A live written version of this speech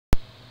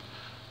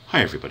Hi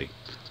everybody,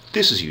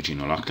 this is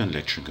Eugene O'Loughlin,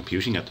 lecturer in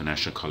computing at the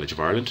National College of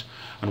Ireland,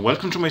 and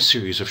welcome to my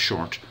series of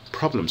short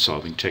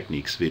problem-solving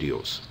techniques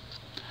videos.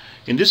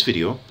 In this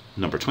video,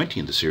 number 20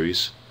 in the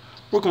series,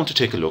 we're going to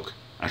take a look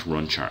at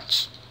run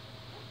charts.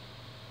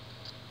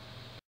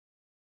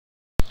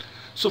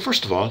 So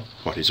first of all,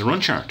 what is a run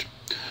chart?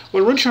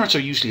 Well, run charts are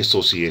usually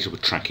associated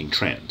with tracking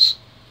trends.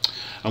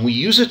 And we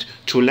use it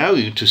to allow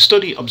you to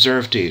study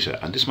observed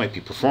data, and this might be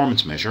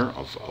performance measure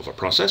of a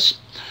process,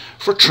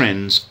 for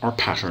trends or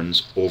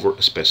patterns over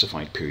a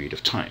specified period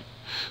of time.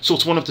 So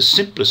it's one of the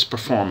simplest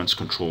performance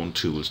control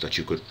tools that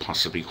you could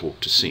possibly hope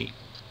to see.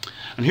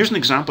 And here's an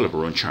example of a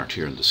run chart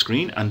here on the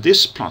screen, and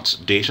this plots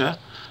data,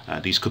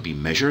 these could be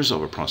measures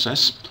of a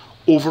process,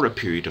 over a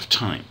period of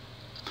time.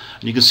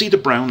 And you can see the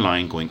brown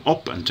line going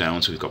up and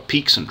down, so we've got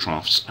peaks and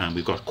troughs, and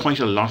we've got quite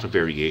a lot of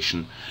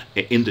variation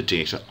in the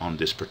data on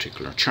this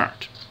particular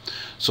chart.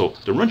 So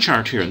the run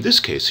chart here in this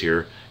case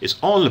here is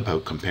all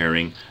about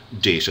comparing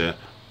data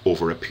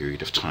over a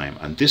period of time,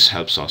 and this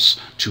helps us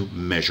to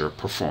measure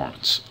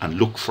performance and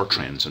look for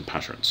trends and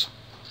patterns.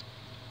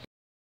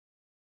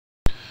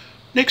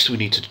 Next, we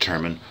need to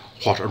determine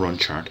what a run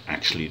chart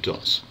actually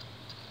does.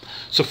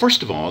 So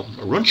first of all,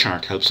 a run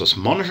chart helps us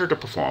monitor the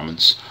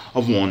performance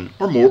of one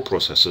or more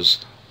processes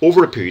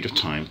over a period of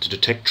time to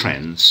detect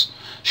trends,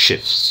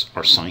 shifts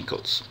or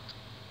cycles.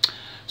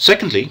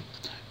 Secondly,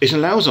 it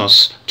allows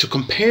us to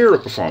compare a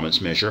performance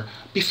measure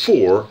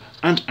before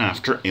and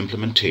after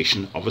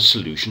implementation of a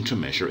solution to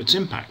measure its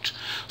impact.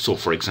 So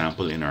for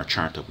example, in our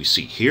chart that we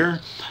see here,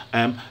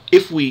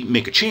 if we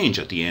make a change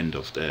at the end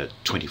of the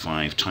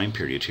 25 time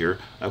period here,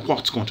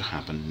 what's going to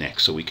happen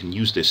next? So we can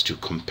use this to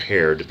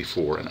compare the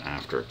before and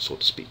after, so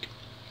to speak.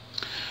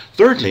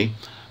 Thirdly,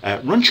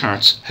 run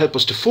charts help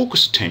us to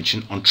focus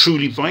attention on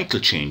truly vital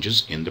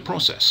changes in the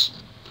process.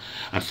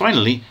 And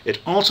finally, it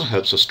also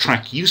helps us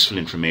track useful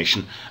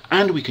information,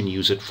 and we can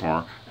use it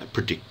for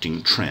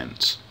predicting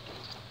trends.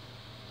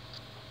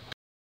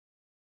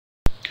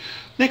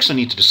 Next, I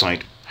need to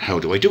decide, how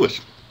do I do it?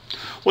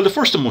 Well, the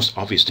first and most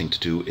obvious thing to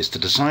do is to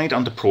decide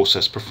on the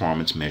process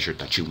performance measure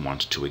that you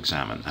want to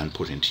examine and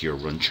put into your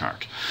run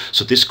chart.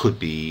 So this could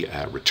be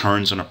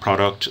returns on a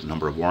product,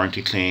 number of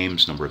warranty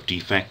claims, number of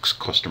defects,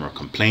 customer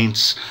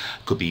complaints,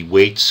 could be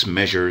weights,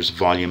 measures,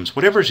 volumes,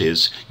 whatever it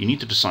is. You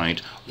need to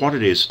decide what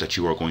it is that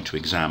you are going to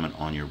examine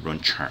on your run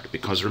chart,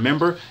 because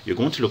remember, you're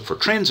going to look for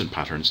trends and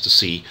patterns to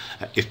see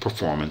if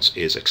performance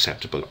is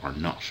acceptable or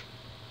not.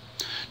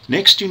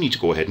 Next, you need to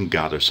go ahead and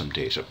gather some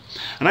data,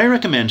 and I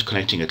recommend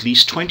collecting at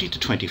least 20 to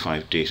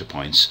 25 data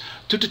points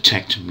to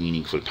detect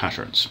meaningful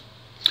patterns.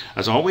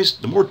 As always,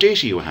 the more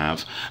data you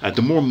have,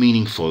 the more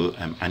meaningful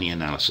any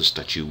analysis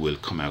that you will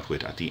come out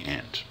with at the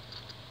end.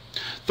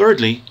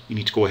 Thirdly, you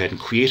need to go ahead and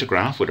create a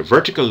graph with a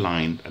vertical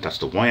line, that's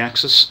the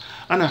y-axis,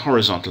 and a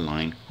horizontal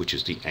line, which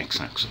is the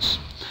x-axis.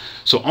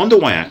 So on the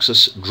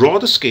y-axis, draw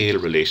the scale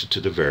related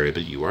to the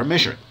variable you are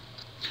measuring,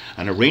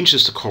 and arrange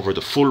this to cover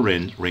the full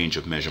range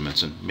of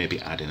measurements, and maybe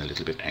add in a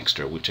little bit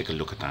extra. We'll take a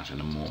look at that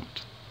in a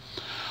moment.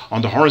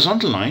 On the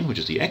horizontal line, which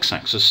is the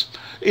x-axis,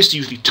 is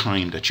usually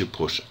time that you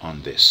put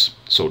on this.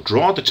 So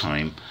draw the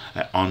time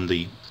on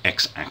the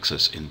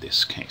x-axis in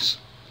this case.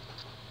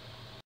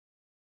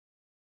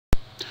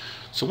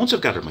 So once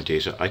I've gathered my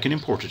data, I can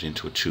import it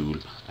into a tool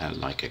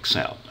like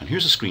Excel. And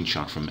here's a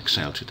screenshot from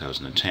Excel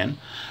 2010.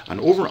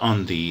 And over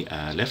on the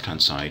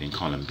left-hand side in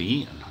column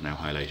B, and now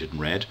highlighted in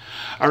red,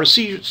 are a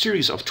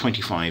series of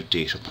 25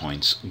 data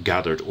points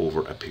gathered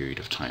over a period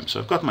of time. So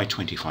I've got my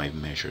 25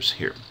 measures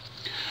here.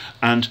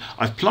 And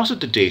I've plotted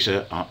the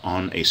data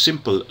on a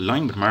simple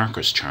line with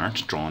markers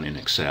chart drawn in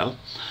Excel.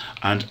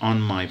 And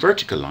on my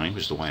vertical line,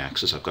 which is the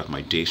y-axis, I've got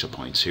my data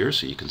points here.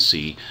 So you can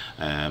see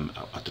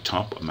at the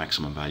top a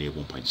maximum value of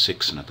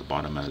 1.6 and at the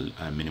bottom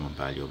a minimum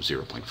value of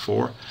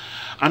 0.4.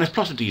 And I've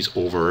plotted these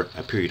over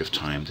a period of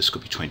time. This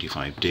could be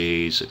 25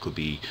 days, it could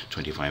be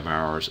 25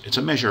 hours. It's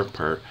a measure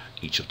per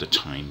each of the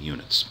time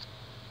units.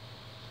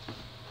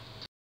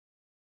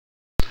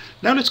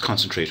 Now let's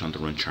concentrate on the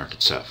run chart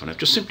itself, and I've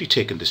just simply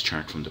taken this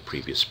chart from the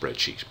previous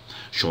spreadsheet,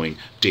 showing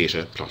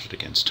data plotted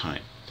against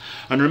time.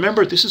 And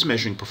remember, this is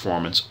measuring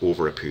performance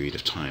over a period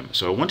of time,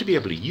 so I want to be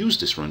able to use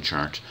this run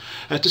chart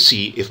to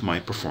see if my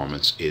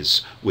performance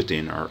is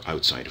within or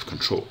outside of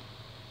control.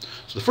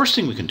 So the first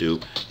thing we can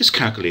do is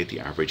calculate the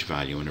average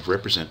value, and I've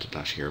represented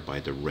that here by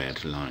the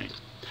red line.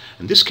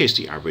 In this case,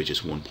 the average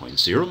is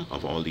 1.0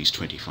 of all these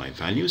 25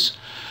 values,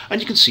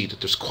 and you can see that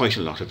there's quite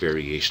a lot of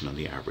variation on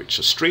the average.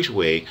 So straight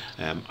away,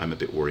 I'm a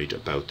bit worried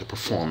about the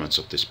performance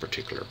of this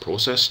particular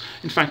process.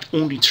 In fact,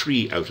 only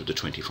 3 out of the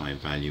 25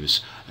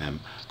 values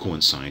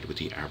coincide with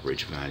the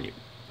average value.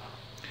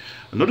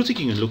 Another thing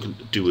you can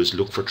do is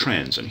look for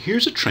trends, and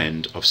here's a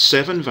trend of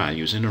 7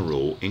 values in a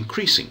row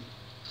increasing.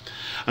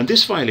 And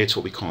this violates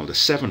what we call the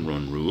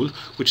 7-run rule,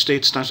 which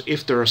states that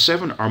if there are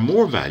 7 or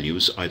more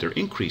values either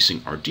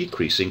increasing or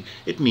decreasing,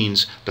 it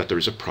means that there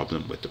is a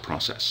problem with the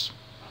process.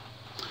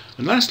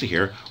 And lastly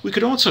here, we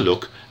could also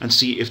look and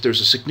see if there's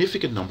a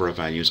significant number of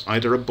values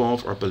either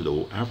above or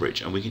below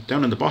average. And we get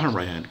down in the bottom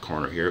right hand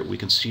corner here, we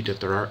can see that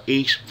there are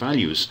 8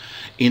 values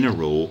in a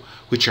row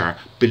which are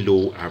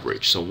below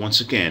average. So once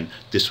again,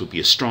 this would be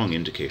a strong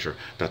indicator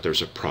that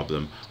there's a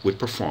problem with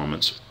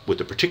performance with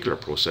the particular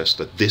process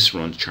that this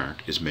run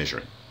chart is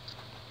measuring.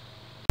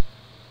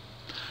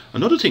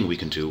 Another thing we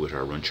can do with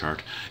our run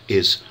chart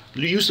is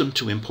use them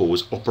to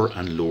impose upper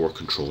and lower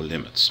control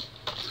limits.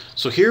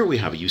 So here we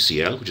have a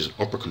UCL, which is an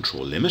upper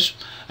control limit.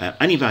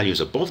 Any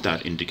values above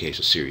that indicate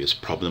a serious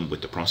problem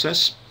with the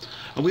process.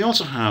 And we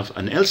also have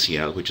an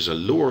LCL, which is a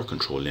lower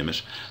control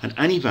limit, and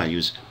any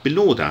values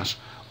below that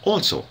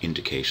also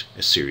indicate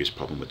a serious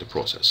problem with the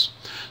process.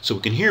 So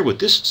we can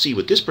see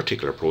with this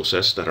particular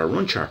process that our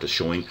run chart is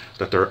showing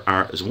that there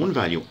is one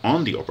value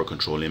on the upper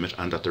control limit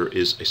and that there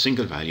is a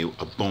single value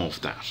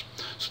above that.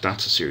 So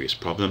that's a serious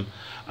problem.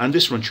 And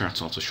this run chart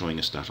is also showing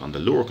us that on the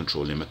lower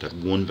control limit that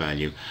one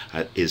value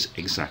is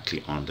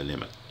exactly on the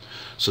limit.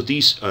 So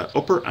these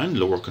upper and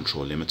lower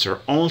control limits are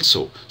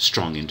also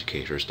strong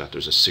indicators that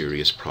there's a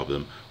serious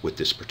problem with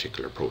this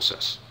particular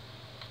process.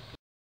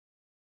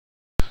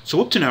 So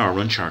up to now our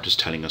run chart is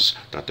telling us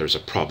that there's a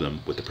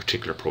problem with the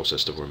particular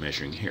process that we're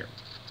measuring here.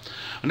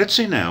 And let's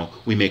say now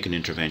we make an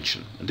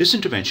intervention. And this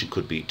intervention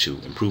could be to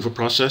improve a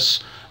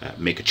process,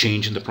 make a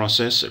change in the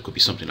process. It could be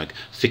something like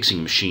fixing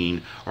a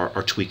machine or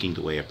tweaking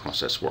the way a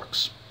process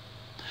works.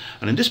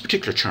 And in this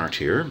particular chart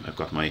here, I've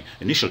got my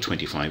initial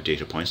 25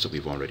 data points that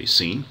we've already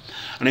seen.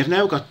 And I've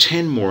now got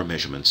 10 more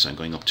measurements. I'm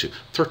going up to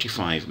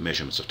 35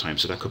 measurements of time,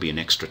 so that could be an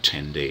extra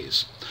 10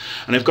 days.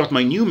 And I've got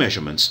my new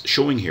measurements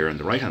showing here on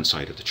the right hand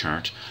side of the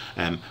chart,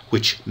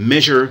 which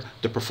measure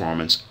the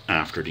performance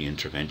after the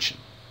intervention.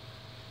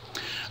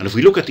 And if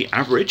we look at the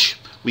average,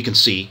 we can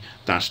see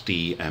that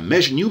the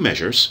new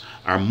measures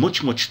are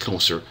much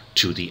closer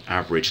to the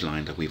average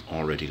line that we've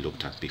already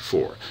looked at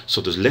before.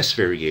 So there's less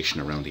variation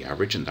around the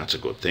average, and that's a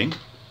good thing.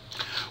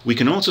 We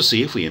can also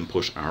see if we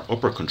input our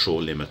upper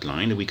control limit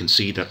line, we can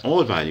see that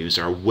all values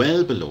are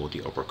well below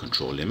the upper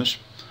control limit.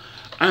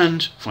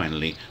 And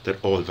finally,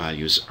 that all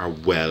values are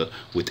well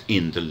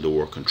within the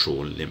lower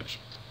control limit.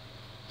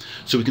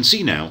 So we can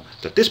see now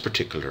that this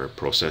particular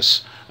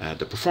process,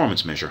 the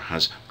performance measure,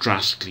 has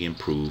drastically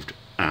improved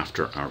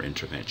after our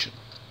intervention.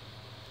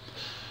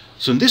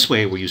 So in this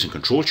way we're using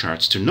control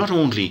charts to not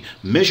only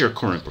measure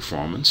current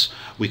performance,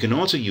 we can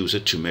also use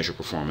it to measure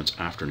performance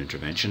after an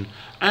intervention,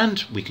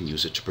 and we can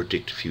use it to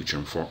predict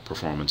future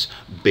performance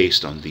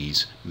based on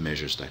these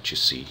measures that you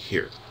see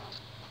here.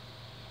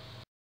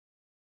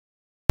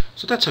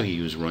 So that's how you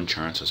use run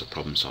charts as a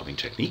problem-solving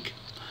technique.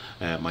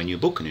 My new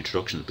book, An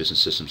Introduction to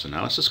Business Systems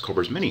Analysis,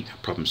 covers many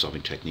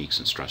problem-solving techniques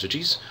and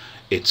strategies.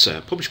 It's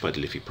published by the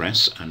Liffey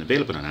Press and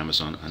available on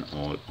Amazon and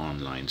all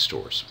online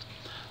stores.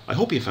 I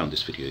hope you found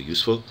this video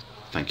useful.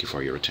 Thank you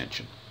for your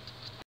attention.